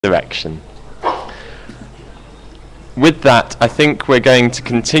direction. With that, I think we're going to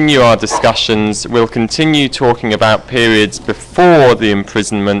continue our discussions. We'll continue talking about periods before the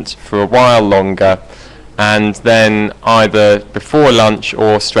imprisonment for a while longer, and then either before lunch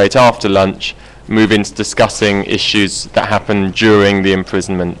or straight after lunch move into discussing issues that happen during the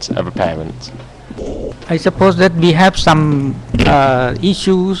imprisonment of a parent. I suppose that we have some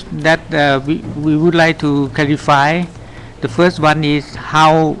issues that we would like to clarify. The first one is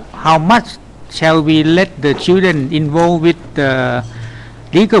how much shall we let the children involved with the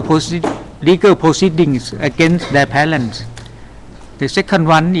legal proceedings against their parents. The second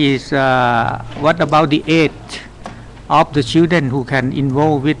one is what about the age of the children who can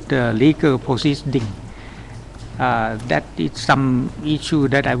involve with the legal proceeding. That is some issue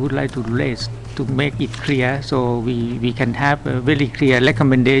that I would like to raise to make it clear, so we can have a very clear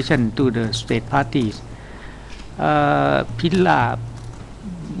recommendation to the state parties. Pilar,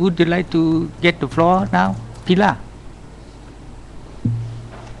 would you like to get the floor now? Pilar.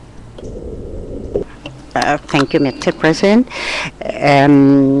 Thank you, Mr. President.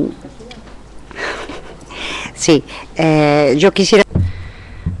 Sí, yo quisiera.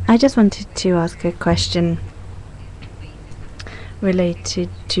 I just wanted to ask a question related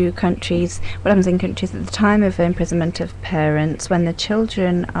to countries, what happens in countries at the time of imprisonment of parents, when the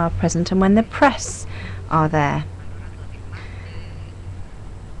children are present and when the press are there.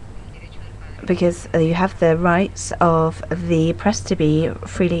 Because you have the rights of the press to be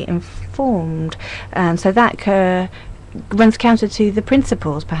freely informed, so that runs counter to the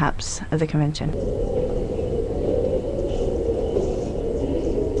principles, perhaps, of the Convention.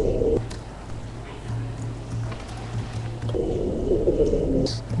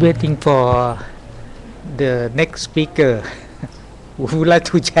 Waiting for the next speaker who would like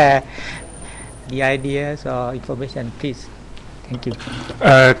to share the ideas or information, please. Thank you.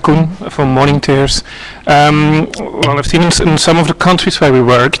 Koen from Morning Tears. Well, I've seen in some of the countries where we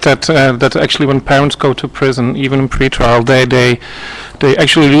work that actually when parents go to prison, even in pre-trial, they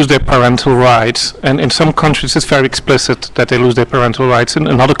actually lose their parental rights. And in some countries it's very explicit that they lose their parental rights. In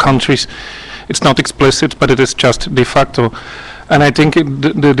other countries it's not explicit, but it is just de facto. And I think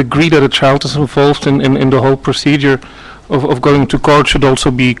the degree that a child is involved in the whole procedure of going to court should also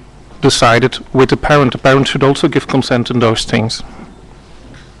be decided with the parent. The parent should also give consent in those things.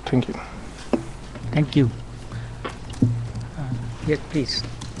 Thank you. Thank you. Yes, please.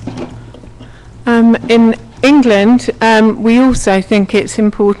 In England, we also think it's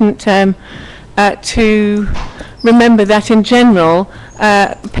important to remember that in general,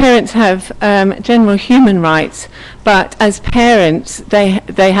 parents have general human rights, but as parents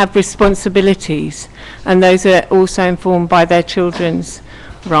they have responsibilities, and those are also informed by their children's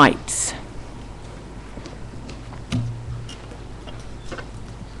rights.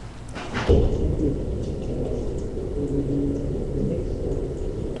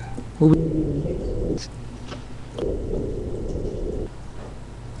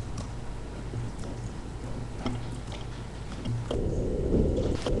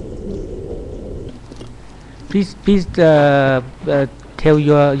 Please tell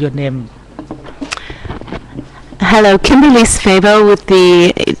your name. Hello, Kimberly Svabo with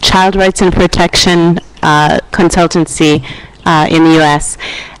the Child Rights and Protection Consultancy in the U.S.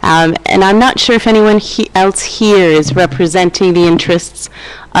 And I'm not sure if anyone else here is representing the interests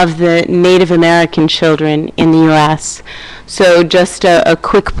of the Native American children in the U.S. So just a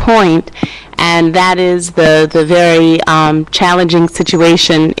quick point, and that is the very challenging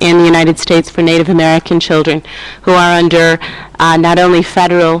situation in the United States for Native American children who are under not only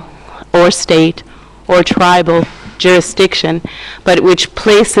federal or state or tribal jurisdiction, but which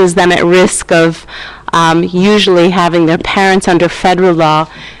places them at risk of usually having their parents under federal law,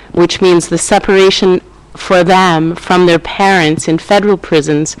 which means the separation for them from their parents in federal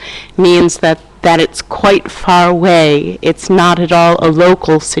prisons means that it's quite far away. It's not at all a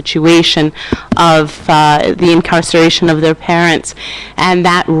local situation of the incarceration of their parents. And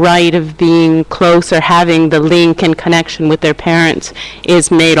that right of being close or having the link and connection with their parents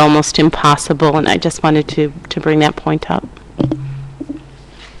is made almost impossible. And I just wanted to bring that point up.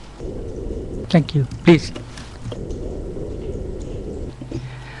 Thank you. Please.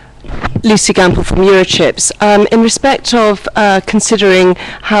 Lucy Gamble from Eurochips. In respect of considering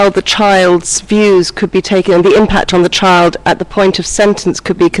how the child's views could be taken and the impact on the child at the point of sentence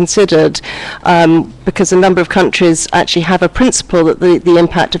could be considered, because a number of countries actually have a principle that the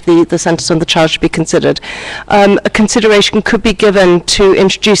impact of the sentence on the child should be considered. A consideration could be given to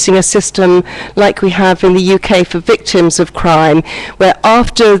introducing a system like we have in the UK for victims of crime, where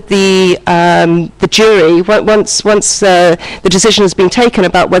after the jury, once the decision has been taken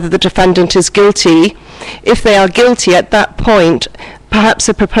about whether the defendant is guilty, if they are guilty at that point, perhaps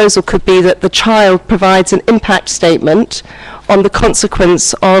a proposal could be that the child provides an impact statement on the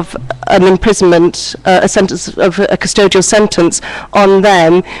consequence of an imprisonment, a sentence of a custodial sentence on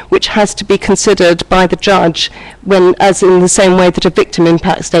them, which has to be considered by the judge, as in the same way that a victim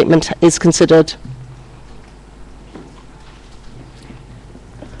impact statement is considered.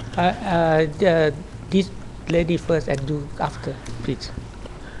 This lady first and you after, please.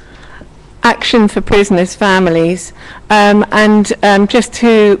 Action for prisoners' families, and just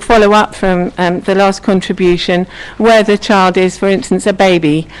to follow up from the last contribution, where the child is, for instance, a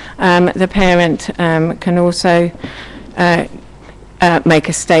baby, the parent can also make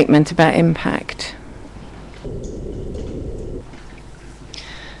a statement about impact.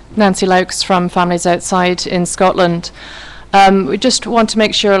 Nancy Laux from Families Outside in Scotland. We just want to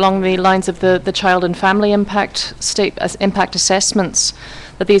make sure along the lines of the child and family impact assessments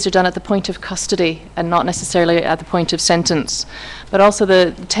that these are done at the point of custody and not necessarily at the point of sentence. But also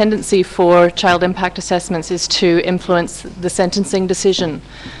the tendency for child impact assessments is to influence the sentencing decision.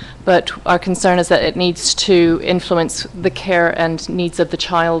 But our concern is that it needs to influence the care and needs of the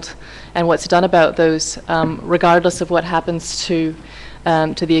child and what's done about those, regardless of what happens to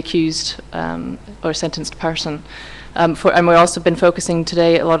the accused or sentenced person. And we've also been focusing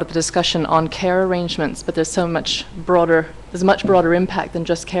today a lot of the discussion on care arrangements, but there's a much broader impact than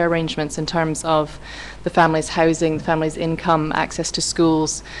just care arrangements in terms of the family's housing, the family's income, access to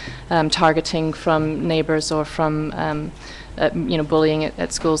schools, targeting from neighbours or from bullying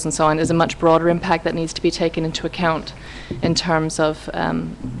at schools and so on. There's a much broader impact that needs to be taken into account in terms of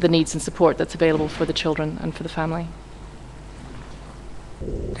the needs and support that's available for the children and for the family.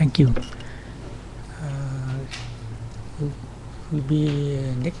 Thank you. Will be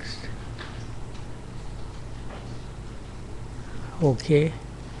next. Okay.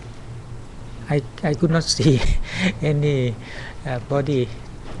 I could not see any body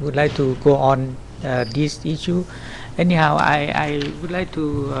would like to go on this issue. Anyhow, I would like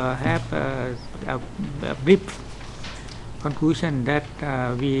to have a brief conclusion that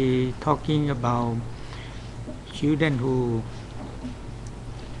we talking about children whom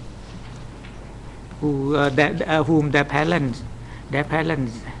their parents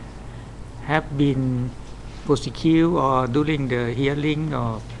have been prosecuted or during the hearing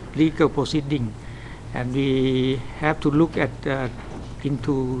or legal proceeding, and we have to look at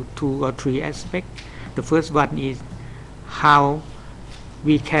into 2 or 3 aspects. The first one is how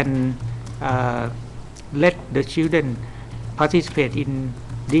we can let the children participate in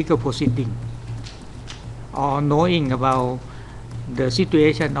legal proceeding or knowing about the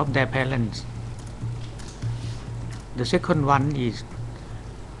situation of their parents. The second one is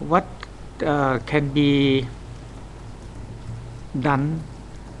what can be done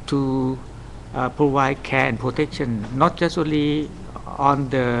to provide care and protection, not just only on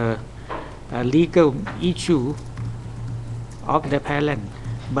the legal issue of the parent,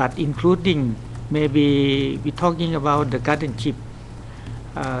 but including maybe we're talking about the guardianship.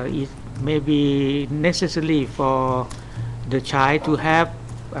 It may be necessary for the child to have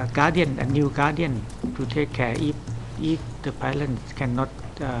a guardian, a new guardian, to take care if the parents cannot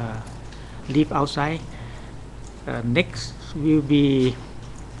live outside. Next will be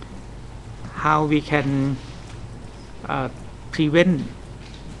how we can prevent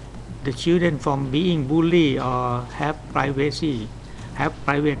the children from being bullied or have privacy, have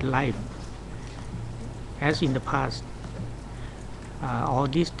private life as in the past. All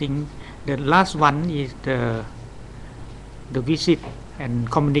these things. The last one is the visit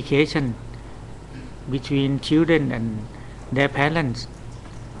and communication between children and their parents,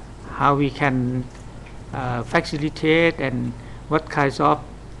 how we can facilitate and what kinds of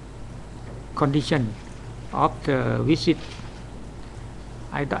condition of the visit.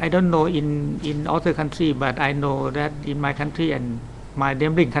 I don't know in other country, but I know that in my country and my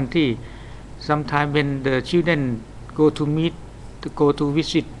neighboring country, sometimes when the children go to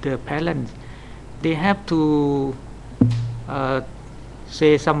visit the parents, they have to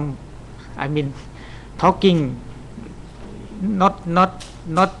say some, talking not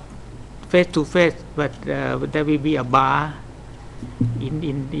face to face, but there will be a bar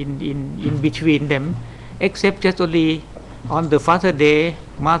in between them, except just only on the Father Day,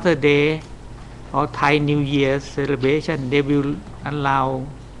 Mother Day, or Thai New Year celebration. They will allow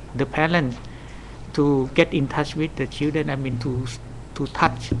the parent to get in touch with the children. I mean, to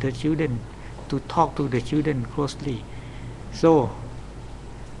touch the children, to talk to the children closely. So,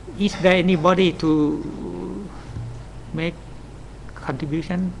 is there anybody to make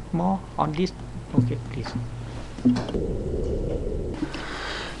contribution more on this? Okay, please.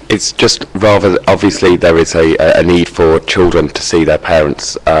 It's just rather obviously there is a need for children to see their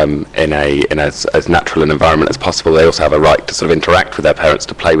parents in as natural an environment as possible. They also have a right to sort of interact with their parents,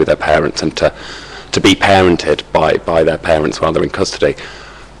 to play with their parents, and to be parented by their parents while they're in custody.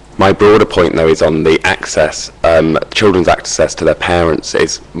 My broader point, though, is on the access. Children's access to their parents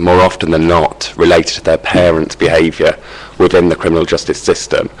is more often than not related to their parents' behaviour within the criminal justice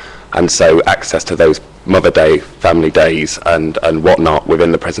system. And so access to those Mother Day, family days and whatnot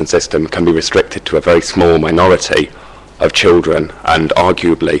within the prison system can be restricted to a very small minority of children, and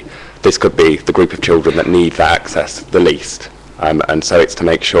arguably this could be the group of children that need that access the least. And so it's to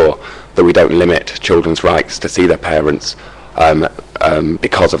make sure that we don't limit children's rights to see their parents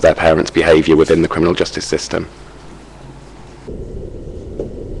because of their parents' behaviour within the criminal justice system.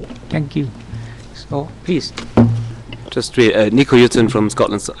 Thank you. So, please. Just Nico Jutzen from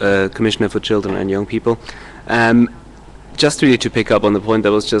Scotland's Commissioner for Children and Young People. Just really to pick up on the point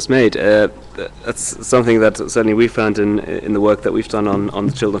that was just made, that's something that certainly we found in the work that we've done on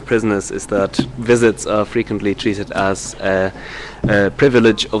the children of prisoners, is that visits are frequently treated as a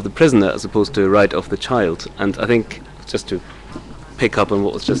privilege of the prisoner as opposed to a right of the child. And I think, just to pick up on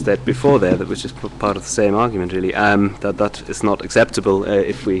what was just said before there, that was just part of the same argument really, that is not acceptable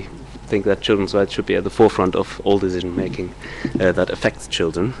if we think that children's rights should be at the forefront of all decision making that affects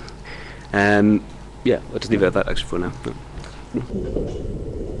children. Yeah, I'll just leave it at that actually for now.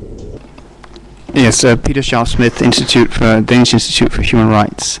 Yes, Peter Schaaf-Smith, Danish Institute for Human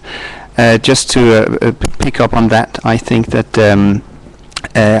Rights. Just to pick up on that, I think that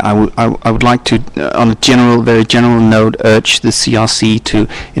I would like to, on a very general note, urge the CRC to,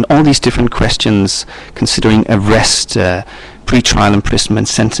 in all these different questions, considering arrest, pre-trial imprisonment,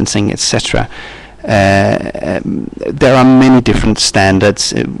 sentencing, etc. There are many different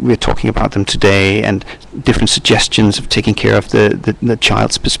standards. We're talking about them today, and different suggestions of taking care of the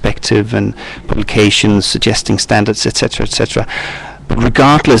child's perspective, and publications suggesting standards, etc., etc. But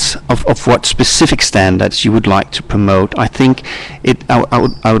regardless of what specific standards you would like to promote, I think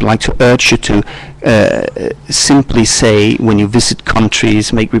I would like to urge you to simply say, when you visit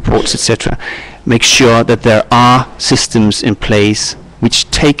countries, make reports, etc., make sure that there are systems in place which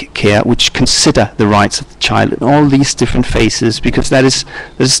take care, which consider the rights of the child in all these different phases, because that is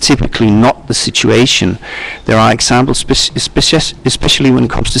typically not the situation. There are examples, especially when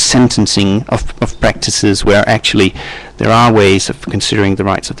it comes to sentencing of practices, where actually there are ways of considering the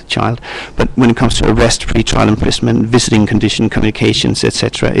rights of the child. But when it comes to arrest, pre-trial imprisonment, visiting condition, communications,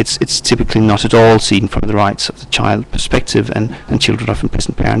 etc., it's typically not at all seen from the rights of the child perspective, and children of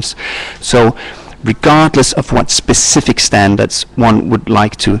imprisoned parents. So, regardless of what specific standards one would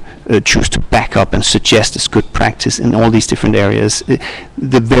like to choose to back up and suggest as good practice in all these different areas,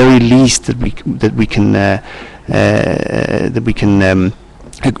 the very least that we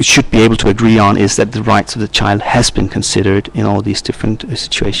should be able to agree on is that the rights of the child has been considered in all these different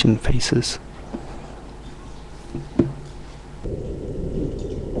situation phases.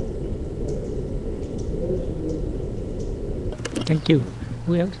 Thank you.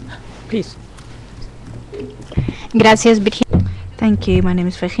 Who else? Please. Gracias, Virginia. Thank you. My name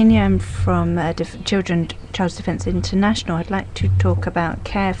is Virginia. I'm from Children's Defence International. I'd like to talk about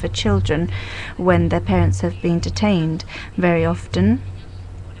care for children when their parents have been detained. Very often,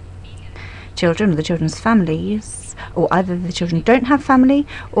 children or the children's families, or either the children don't have family,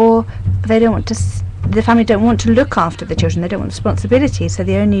 or they don't want to. The family don't want to look after the children. They don't want responsibility. So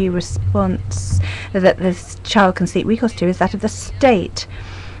the only response that this child can seek recourse to is that of the state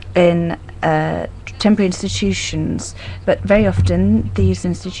in temporary institutions, but very often these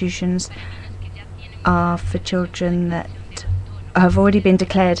institutions are for children that have already been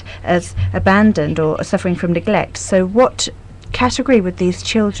declared as abandoned or suffering from neglect. So what category would these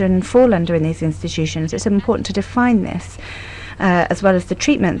children fall under in these institutions? It's important to define this, as well as the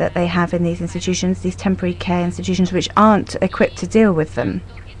treatment that they have in these institutions, these temporary care institutions which aren't equipped to deal with them.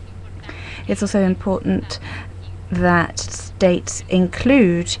 It's also important that states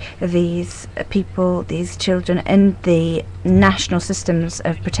include these people, these children, in the national systems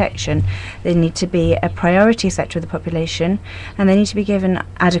of protection. They need to be a priority sector of the population, and they need to be given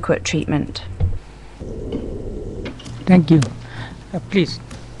adequate treatment. Thank you. Please.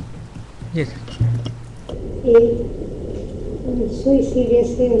 Yes.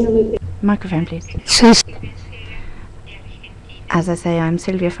 Microphone, please. As I say, I'm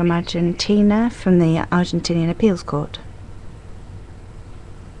Sylvia from Argentina, from the Argentinian Appeals Court.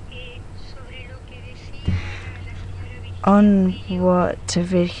 On what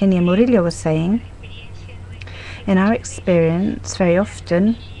Virginia Murillo was saying, in our experience, very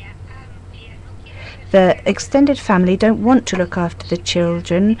often, the extended family don't want to look after the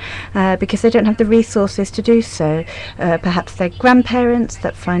children because they don't have the resources to do so. Perhaps they're grandparents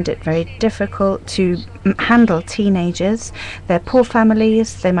that find it very difficult to handle teenagers. They're poor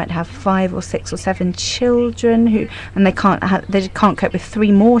families. They might have 5 or 6 or 7 children and they can't cope with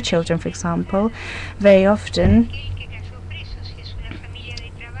 3 more children, for example. Very often,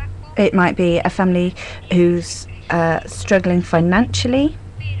 it might be a family who's struggling financially.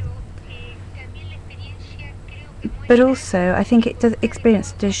 But also, I think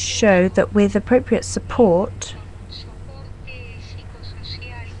experience does show that with appropriate support,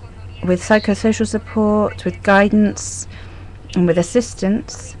 with psychosocial support, with guidance, and with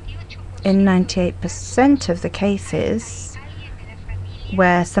assistance, in 98% of the cases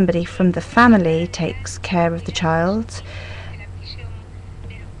where somebody from the family takes care of the child,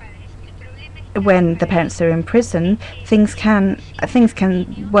 when the parents are in prison, things can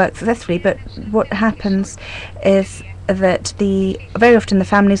work successfully. But what happens is that very often the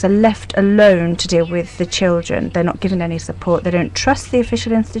families are left alone to deal with the children. They're not given any support. They don't trust the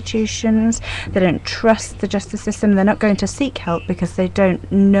official institutions. They don't trust the justice system. They're not going to seek help because they don't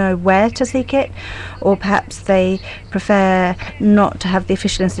know where to seek it, or perhaps they prefer not to have the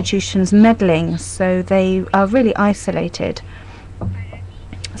official institutions meddling, so they are really isolated.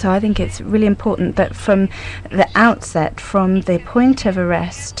 So I think it's really important that from the outset, from the point of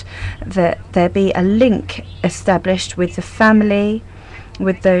arrest, that there be a link established with the family,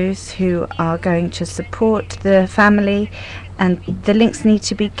 with those who are going to support the family, and the links need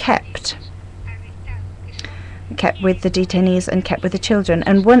to be kept with the detainees and kept with the children.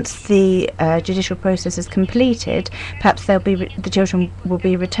 And once the judicial process is completed, perhaps the children will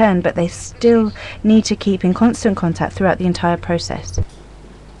be returned, but they still need to keep in constant contact throughout the entire process.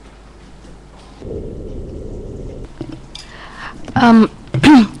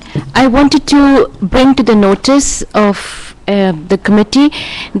 I wanted to bring to the notice of the committee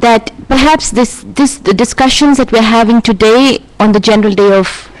that perhaps the discussions that we're having today on the general day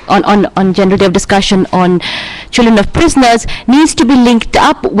of general day of discussion on children of prisoners needs to be linked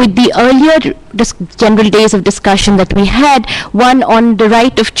up with the earlier general days of discussion that we had, one on the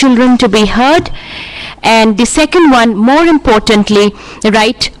right of children to be heard, and the second one, more importantly, the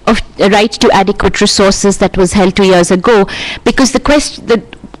right to adequate resources that was held 2 years ago. Because the question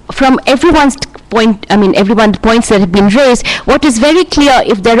from everyone's point, everyone's points that have been raised, what is very clear,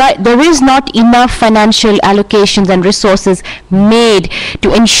 if there is not enough financial allocations and resources made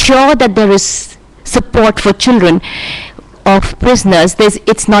to ensure that there is support for children of prisoners,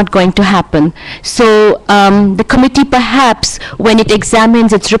 it's not going to happen. So the committee, perhaps when it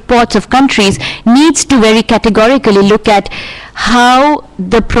examines its reports of countries, needs to very categorically look at how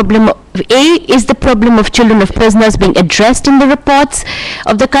the problem is the problem of children of prisoners being addressed in the reports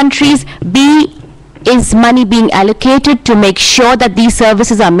of the countries. B, is money being allocated to make sure that these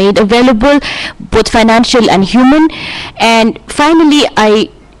services are made available, both financial and human. And finally,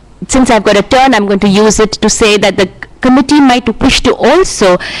 since I've got a turn, I'm going to use it to say that the committee might wish to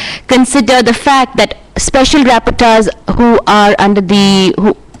also consider the fact that special rapporteurs who are under the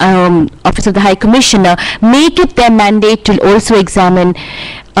Office of the High Commissioner make it their mandate to also examine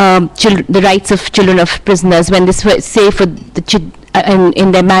the rights of children of prisoners when this, say, for the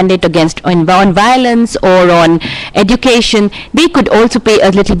in their mandate on violence or on education, they could also pay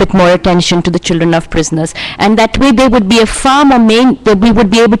a little bit more attention to the children of prisoners, and that way they would be we would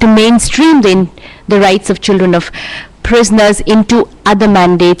be able to mainstream the rights of children of prisoners into other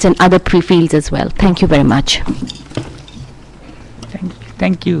mandates and other fields as well. Thank you very much.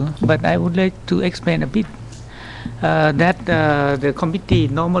 Thank you. But I would like to explain a bit that the committee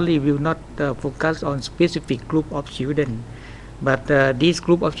normally will not focus on specific group of children, but this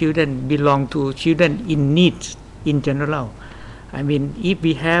group of children belong to children in need in general. I mean, if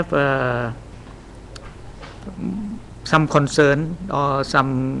we have some concern or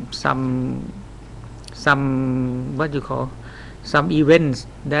some events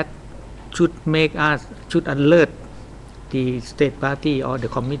that should alert the state party or the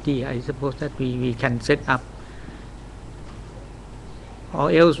committee, I suppose that we can set up,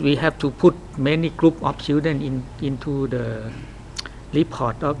 or else we have to put many group of children into the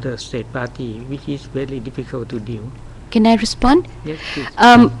report of the state party, which is very difficult to deal. Can I respond? Yes, please.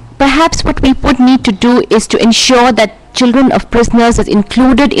 Perhaps what we would need to do is to ensure that children of prisoners is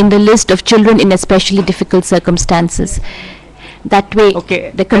included in the list of children in especially difficult circumstances. That way,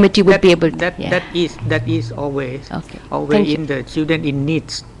 the committee would be able to. That is always Thank in the children in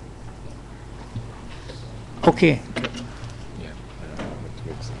needs. Okay.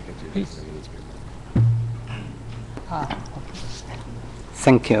 Please.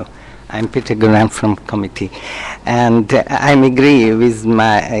 Thank you. I'm Peter Guran from committee, and I agree with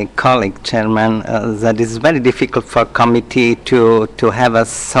my colleague chairman that it's very difficult for committee to have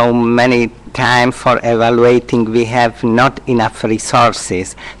so many time for evaluating. We have not enough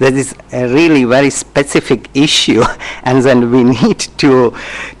resources. That is a really very specific issue, and then we need to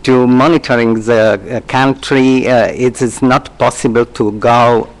monitoring the country. It is not possible to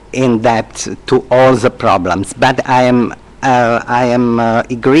go in depth to all the problems, but I am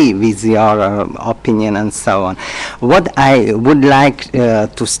agree with your opinion and so on. What I would like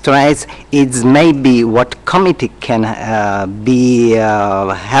to stress is maybe what committee can be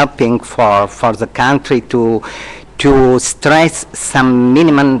helping for the country to stress some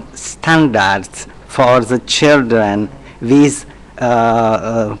minimum standards for the children with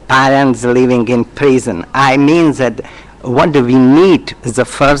parents living in prison. I mean that what we need, the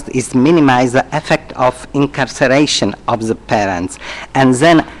first, is minimize the effect of incarceration of the parents. And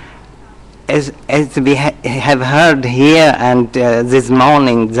then, as we have heard here and this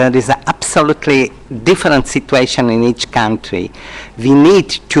morning, there is an absolutely different situation in each country. We need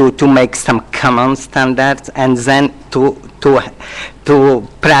to make some common standards and then to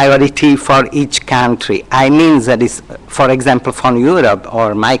priority for each country. I mean that is, for example, from Europe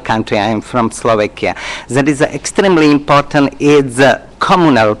or my country, I am from Slovakia, that is extremely important is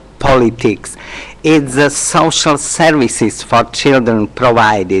communal politics, it's the social services for children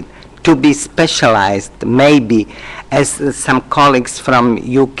provided, to be specialized, maybe, as some colleagues from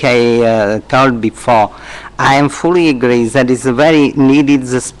UK told before. I am fully agree that is very needed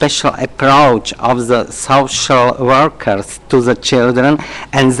the special approach of the social workers to the children,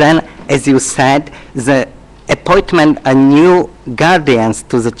 and then, as you said, the appointment a new guardians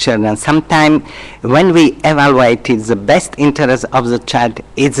to the children. Sometimes when we evaluated the best interest of the child,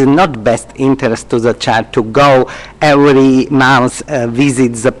 it's not best interest to the child to go every month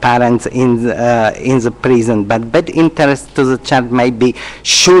visit the parents in the prison, but best interest to the child maybe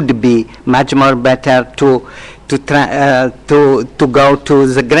should be much more better to go to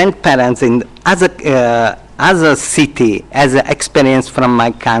the grandparents in other city. As an experience from my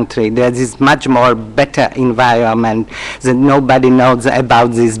country, there is much more better environment that nobody knows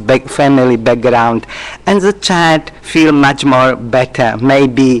about this big family background, and the child feel much more better,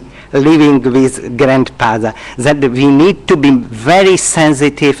 maybe living with grandfather. That we need to be very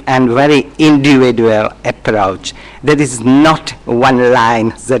sensitive and very individual approach. There is not one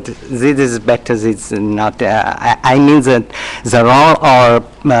line that this is better, this is not. I mean that the role or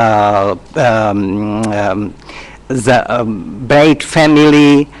the great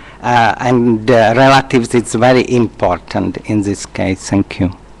family and relatives is very important in this case. Thank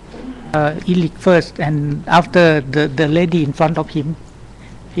you. Ilik first, and after the lady in front of him.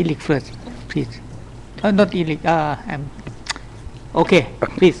 Ilik first, please. Not Ilik. Okay,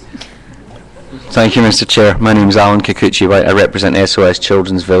 please. Thank you, Mr. Chair. My name is Alan Kikuchi. I represent SOS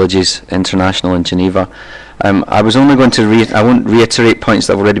Children's Villages International in Geneva. I was only going to I won't reiterate points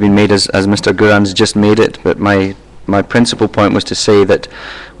that have already been made as Mr. Guran's just made it, but my principal point was to say that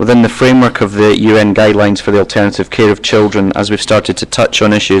within the framework of the UN guidelines for the alternative care of children, as we've started to touch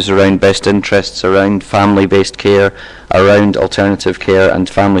on issues around best interests, around family-based care, around alternative care and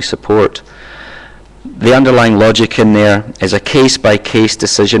family support, the underlying logic in there is a case-by-case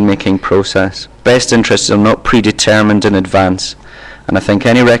decision-making process. Best interests are not predetermined in advance, and I think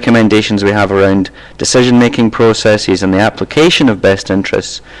any recommendations we have around decision-making processes and the application of best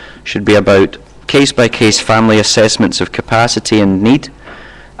interests should be about case-by-case family assessments of capacity and need,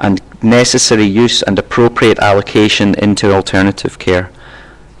 and necessary use and appropriate allocation into alternative care.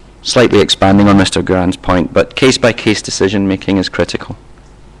 Slightly expanding on Mr. Guran's point, but case-by-case decision-making is critical.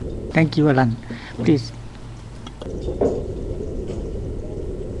 Thank you, Alan. Please.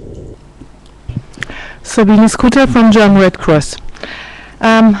 Sabine Scooter from German Red Cross.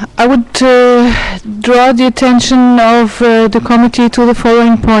 I would draw the attention of the committee to the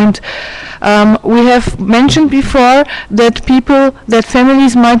following point. We have mentioned before that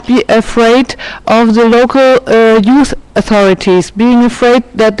families might be afraid of the local youth authorities, being afraid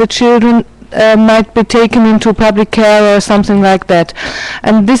that the children might be taken into public care or something like that.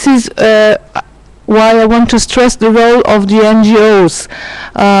 And this is why I want to stress the role of the NGOs.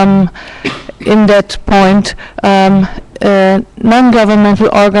 in that point, non-governmental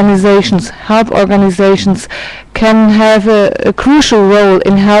organizations, help organizations, can have a crucial role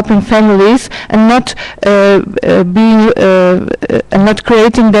in helping families and not not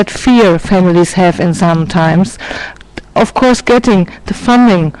creating that fear families have in sometimes. Of course, getting the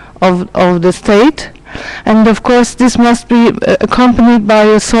funding of the state. And of course, this must be accompanied by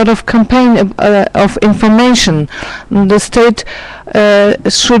a sort of campaign of information. The state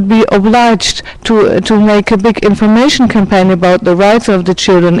should be obliged to make a big information campaign about the rights of the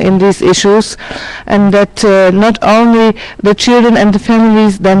children in these issues, and that not only the children and the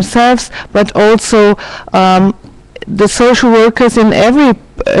families themselves, but also the social workers in every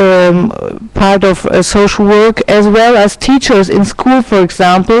part of social work, as well as teachers in school, for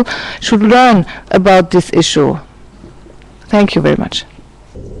example, should learn about this issue. Thank you very much.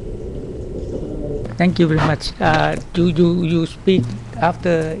 Thank you very much. Do you speak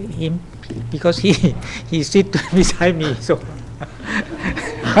after him? Because he sits beside me, so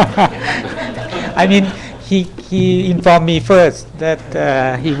I mean, he informed me first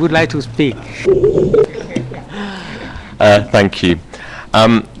that he would like to speak. Thank you.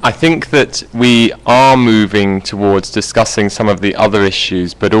 I think that we are moving towards discussing some of the other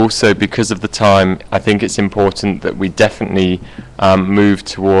issues, but also because of the time, I think it's important that we definitely move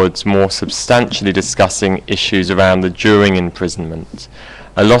towards more substantially discussing issues around the during imprisonment.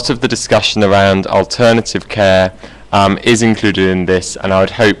 A lot of the discussion around alternative care is included in this, and I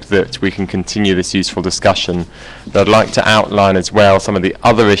would hope that we can continue this useful discussion. But I'd like to outline as well some of the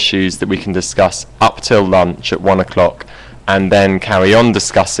other issues that we can discuss up till lunch at 1 o'clock, and then carry on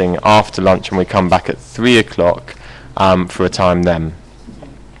discussing after lunch when we come back at 3 o'clock for a time then.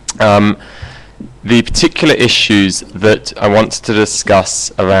 The particular issues that I want to discuss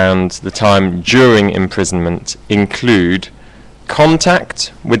around the time during imprisonment include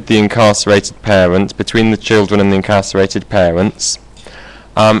contact with the incarcerated parent, between the children and the incarcerated parents,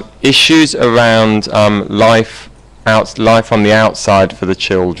 issues around life on the outside for the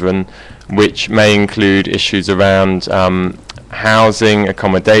children, which may include issues around housing,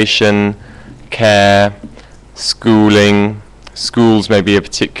 accommodation, care, schooling. Schools may be a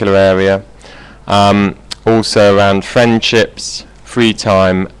particular area. Also around friendships, free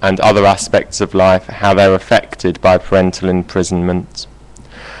time, and other aspects of life, how they're affected by parental imprisonment.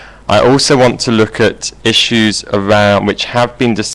 I also want to look at issues around which have been discussed